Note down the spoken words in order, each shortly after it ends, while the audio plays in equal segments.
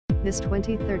This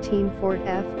 2013 Ford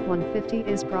F-150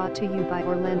 is brought to you by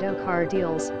Orlando Car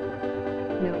Deals.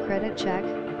 No credit check?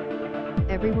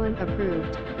 Everyone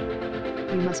approved.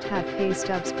 You must have pay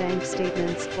stubs, bank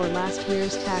statements, or last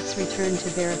year's tax return to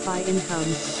verify income.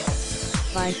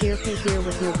 Buy here, pay here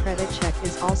with no credit check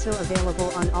is also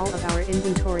available on all of our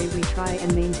inventory. We try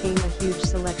and maintain a huge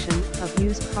selection of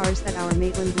used cars at our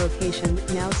Maitland location,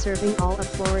 now serving all of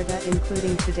Florida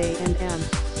including Today and M.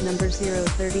 Number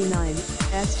 039,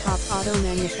 S top auto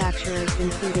manufacturers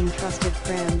including trusted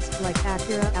brands like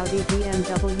Acura, Audi,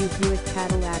 BMW, Buick,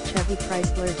 Cadillac, Chevy,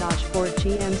 Chrysler, Dodge, Ford,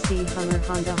 GMC, Hummer,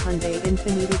 Honda, Hyundai,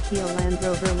 Infiniti, Kia, Land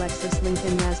Rover, Lexus,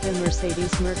 Lincoln, Mazda,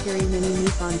 Mercedes, Mercury, Mini,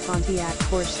 Nissan, Pontiac,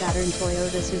 Porsche, Saturn,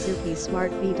 Toyota, Suzuki,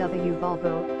 Smart, VW,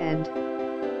 Volvo, and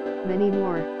many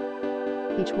more.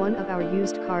 Each one of our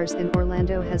used cars in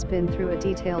Orlando has been through a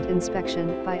detailed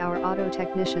inspection by our auto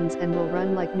technicians and will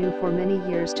run like new for many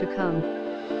years to come.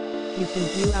 You can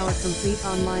view our complete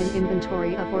online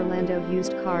inventory of Orlando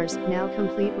used cars, now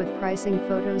complete with pricing,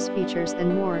 photos, features,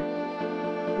 and more.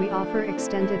 We offer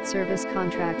extended service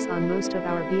contracts on most of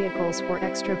our vehicles for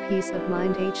extra peace of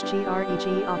mind.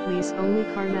 HGREG off-lease only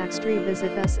CarMax.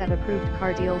 Visit us at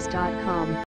ApprovedCarDeals.com.